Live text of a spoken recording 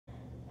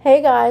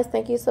Hey guys,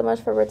 thank you so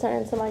much for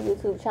returning to my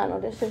YouTube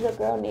channel. This is your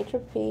girl Nature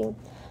P.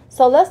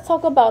 So let's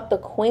talk about the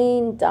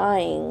Queen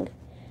dying.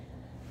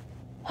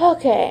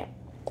 Okay,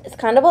 it's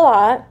kind of a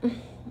lot.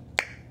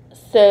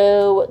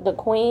 So the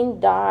Queen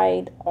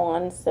died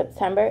on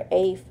September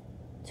 8th,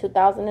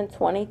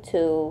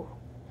 2022,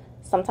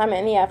 sometime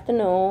in the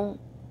afternoon,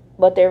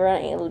 but they were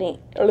in England.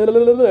 They're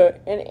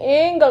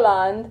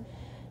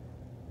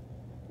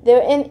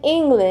in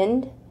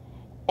England,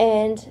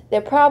 and they're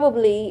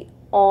probably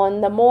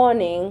on the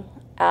morning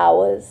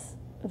hours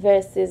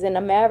versus in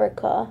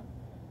America,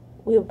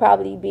 we would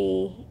probably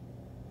be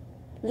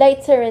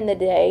later in the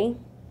day.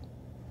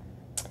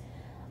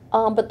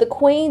 But the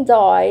Queen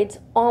died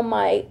on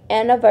my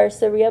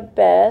anniversary of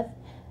birth,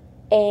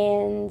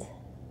 and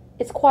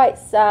it's quite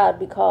sad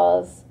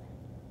because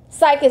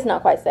psych is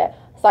not quite sad.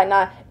 It's like,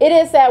 nah, it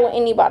is sad when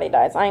anybody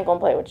dies. I ain't gonna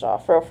play with y'all,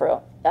 for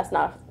real. That's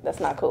not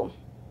cool.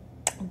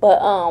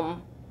 But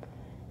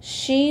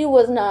she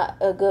was not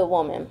a good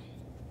woman.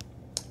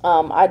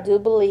 I do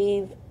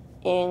believe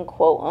in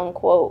quote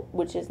unquote,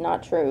 which is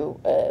not true,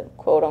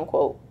 quote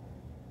unquote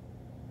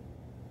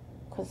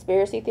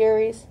conspiracy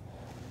theories.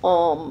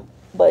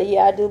 But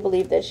yeah, I do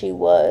believe that she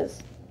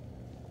was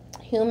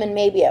human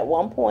maybe at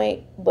one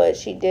point, but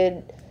she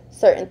did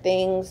certain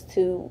things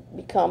to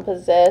become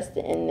possessed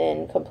and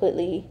then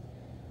completely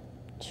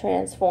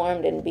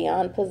transformed and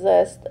beyond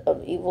possessed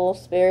of evil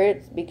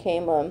spirits,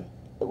 became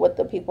what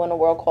the people in the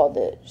world call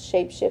the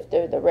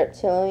shapeshifter, the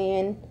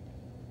reptilian.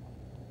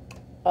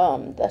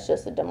 That's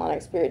just a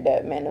demonic spirit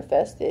that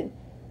manifested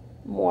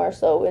more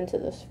so into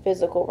the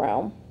physical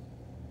realm.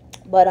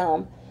 But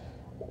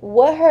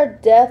what her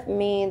death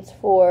means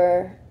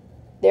for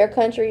their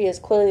country is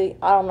clearly,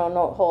 I don't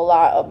know a whole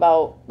lot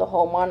about the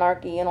whole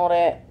monarchy and all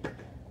that.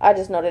 I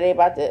just know that they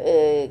about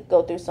to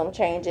go through some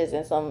changes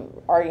and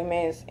some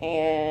arguments,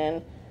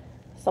 and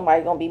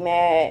somebody gonna be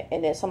mad,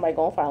 and then somebody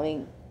gonna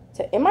finally.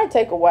 It might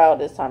take a while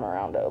this time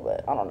around though,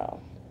 but I don't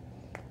know.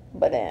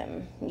 But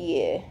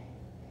yeah.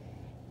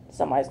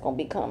 Somebody's going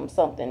to become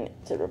something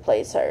to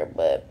replace her,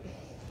 but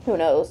who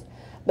knows.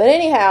 But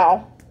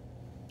anyhow,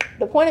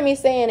 the point of me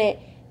saying it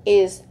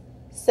is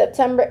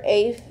September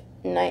 8th,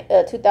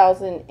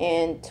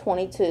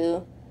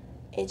 2022.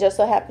 It just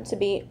so happened to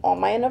be on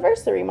my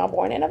anniversary, my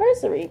born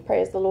anniversary.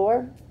 Praise the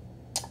Lord.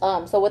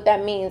 So what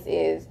that means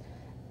is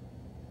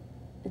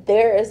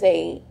there is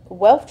a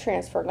wealth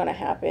transfer going to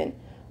happen,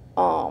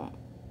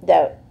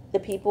 that the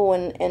people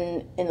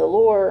in the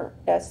Lord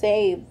that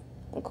saved,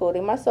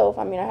 including myself.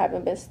 I mean, I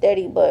haven't been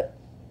steady, but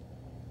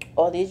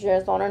all these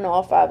years on and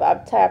off,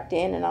 I've tapped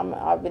in and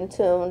I've been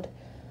tuned,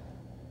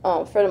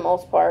 for the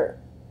most part.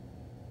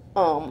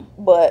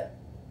 But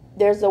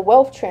there's a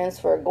wealth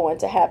transfer going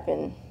to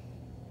happen,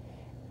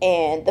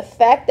 and the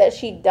fact that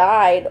she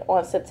died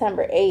on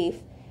September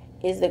 8th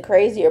is the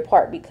crazier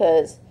part,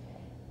 because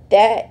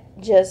that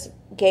just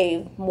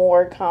gave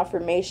more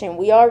confirmation.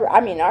 I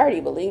already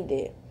believed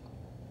it.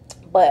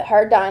 But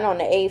her dying on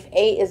the 8th,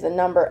 8 is the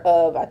number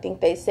of, I think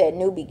they said,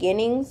 new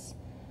beginnings.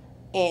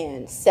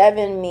 And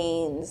 7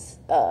 means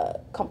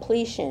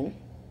completion.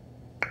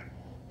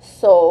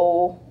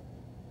 So,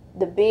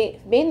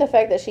 being the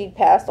fact that she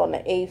passed on the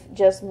 8th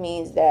just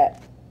means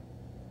that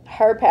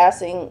her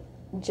passing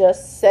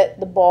just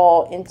set the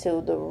ball into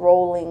the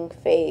rolling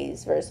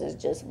phase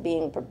versus just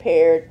being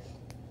prepared,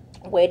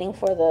 waiting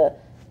for the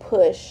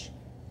push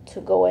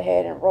to go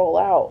ahead and roll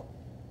out.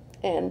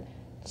 And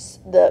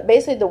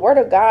basically the word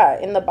of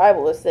God in the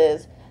Bible, it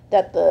says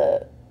that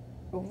the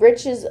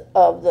riches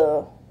of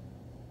the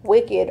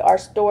wicked are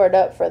stored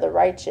up for the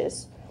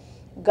righteous.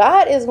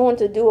 God is going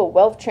to do a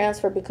wealth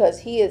transfer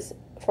because he is,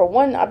 for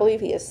one, I believe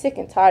he is sick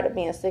and tired of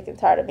being sick and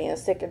tired of being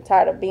sick and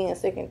tired of being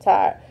sick and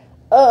tired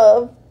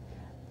of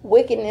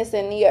wickedness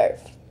in the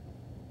earth.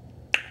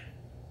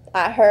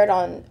 I heard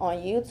on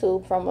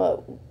YouTube from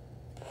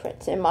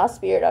in my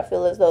spirit, I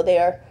feel as though they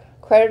are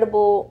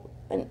creditable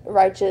and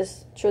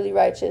righteous, truly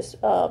righteous,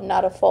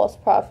 not a false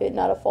prophet,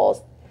 not a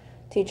false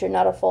teacher,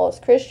 not a false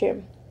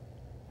Christian,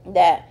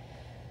 that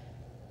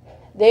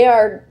they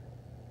are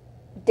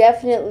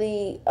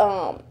definitely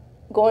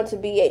going to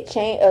be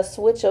a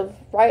switch of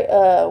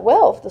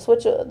wealth,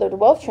 the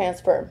wealth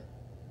transfer.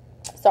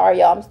 Sorry,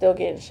 y'all, I'm still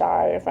getting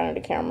shy in front of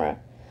the camera.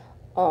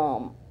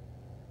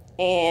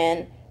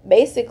 And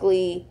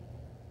basically,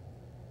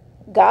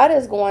 God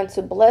is going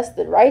to bless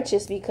the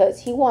righteous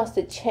because he wants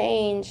to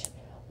change.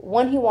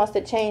 One, he wants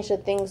to change the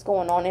things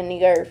going on in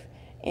the earth.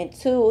 And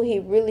two, he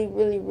really,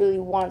 really, really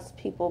wants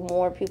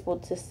more people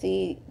to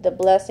see the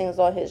blessings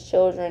on his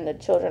children, the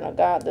children of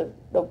God, the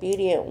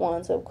obedient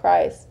ones of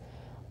Christ,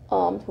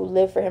 who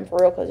live for him for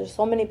real. Because there's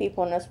so many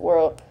people in this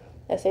world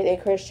that say they're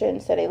Christian,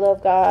 say they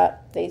love God,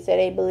 they say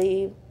they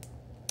believe,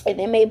 and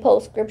they may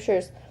post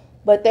scriptures,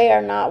 but they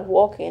are not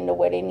walking the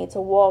way they need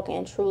to walk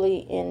and truly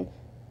in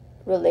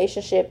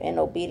relationship and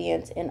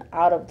obedience and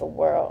out of the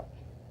world.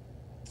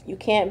 You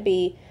can't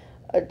be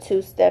a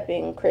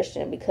two-stepping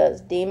Christian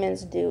because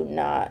demons do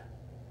not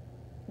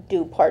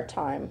do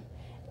part-time.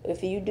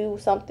 If you do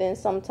something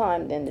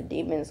sometime, then the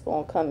demon's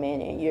going to come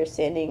in and you're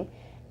sinning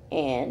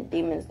and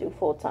demons do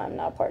full-time,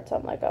 not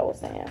part-time, like I was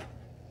saying.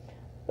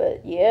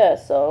 But yeah,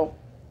 so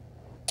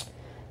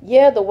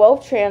yeah, the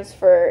wealth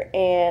transfer,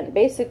 and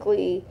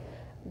basically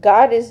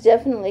God is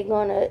definitely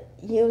going to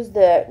use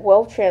that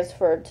wealth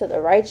transfer to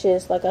the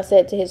righteous, like I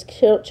said, to his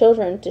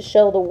children, to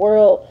show the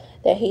world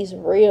that he's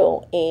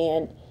real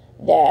and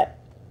that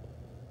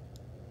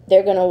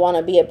they're going to want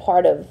to be a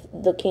part of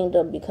the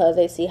kingdom, because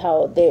they see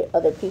how they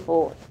other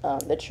people,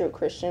 the true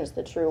Christians,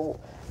 the true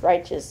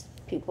righteous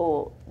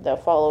people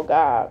that follow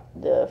God,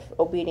 the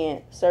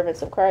obedient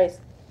servants of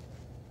Christ,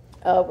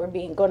 we're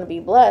going to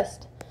be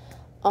blessed.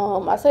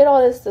 I said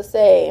all this to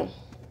say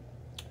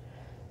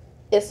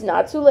it's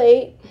not too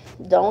late.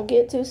 Don't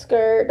get too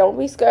scared. Don't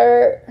be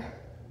scared.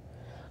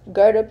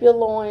 Gird up your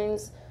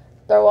loins.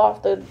 Throw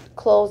off the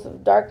clothes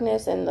of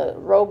darkness and the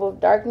robe of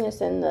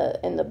darkness and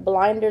the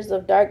blinders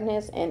of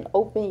darkness, and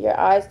open your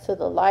eyes to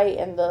the light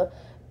and the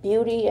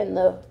beauty and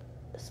the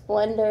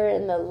splendor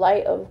and the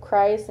light of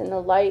Christ and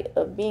the light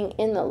of being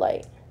in the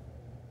light.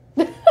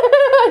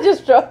 I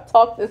just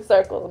talked in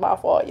circles. My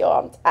fault,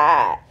 y'all. I'm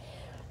tired.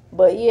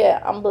 But yeah,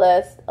 I'm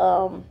blessed.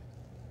 I'm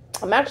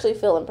actually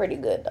feeling pretty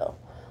good though.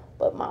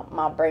 But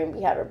my brain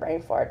be having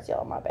brain farts,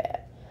 y'all. My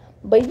bad.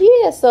 But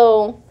yeah,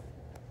 so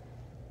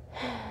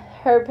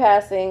her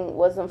passing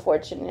was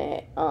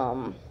unfortunate.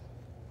 I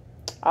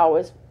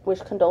always wish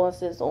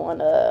condolences on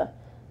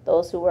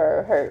those who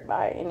were hurt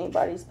by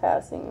anybody's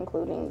passing,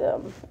 including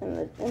them in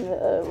the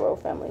royal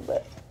family.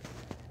 But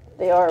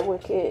they are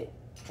wicked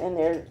and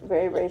they're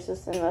very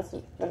racist, and that's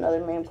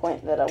another main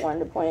point that I wanted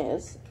to point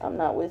is I'm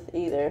not with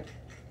either.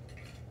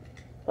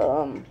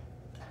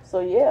 So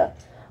yeah,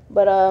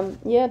 but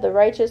yeah, the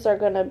righteous are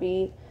gonna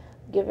be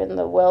given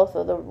the wealth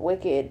of the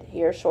wicked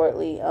here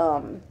shortly.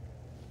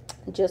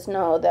 Just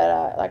know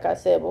that, like I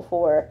said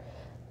before,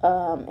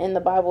 in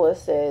the Bible it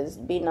says,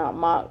 "Be not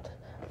mocked,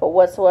 for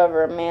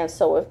whatsoever a man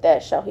soweth,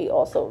 that shall he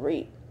also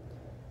reap."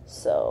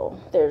 So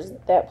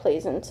that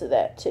plays into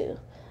that too.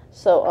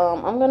 So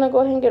I'm gonna go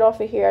ahead and get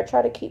off of here. I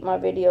try to keep my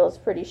videos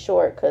pretty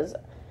short because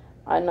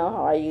I know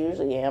how I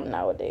usually am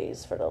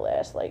nowadays for the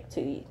last like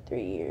 2,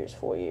 3 years,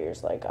 4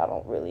 years. Like, I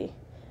don't really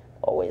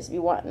always be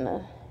wanting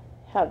to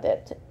have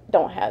that,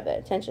 don't have that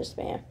attention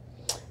span.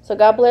 So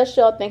God bless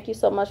y'all. Thank you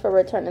so much for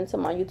returning to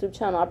my YouTube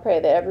channel. I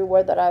pray that every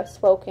word that I've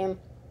spoken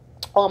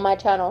on my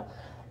channel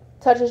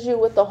touches you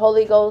with the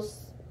Holy Ghost,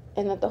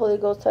 and that the Holy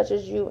Ghost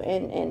touches you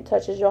and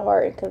touches your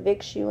heart and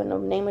convicts you in the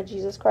name of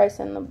Jesus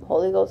Christ and the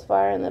Holy Ghost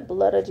fire and the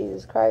blood of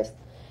Jesus Christ,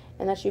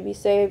 and that you be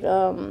saved,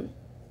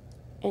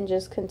 and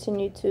just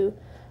continue to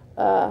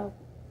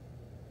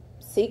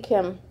seek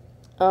him.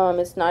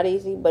 It's not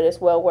easy, but it's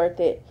well worth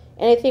it.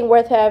 Anything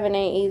worth having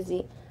ain't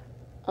easy.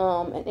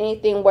 And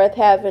anything worth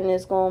having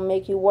is going to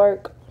make you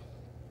work,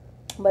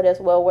 but it's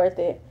well worth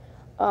it.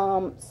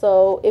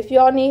 So if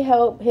y'all need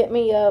help, hit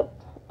me up.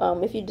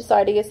 If you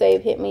decide to get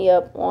saved, hit me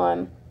up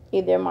on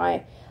either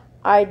my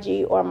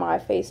IG or my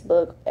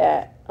Facebook.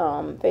 At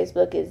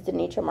Facebook is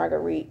Denitra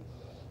Marguerite,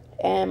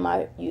 and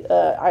my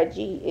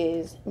IG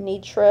is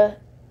Nitra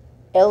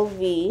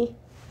LVJC.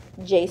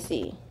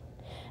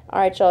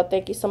 Alright, y'all.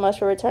 Thank you so much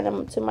for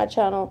returning to my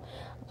channel.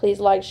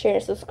 Please like, share,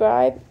 and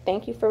subscribe.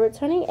 Thank you for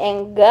returning,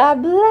 and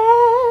God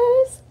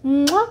bless.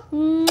 Mwah,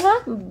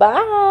 mwah.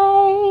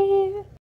 Bye.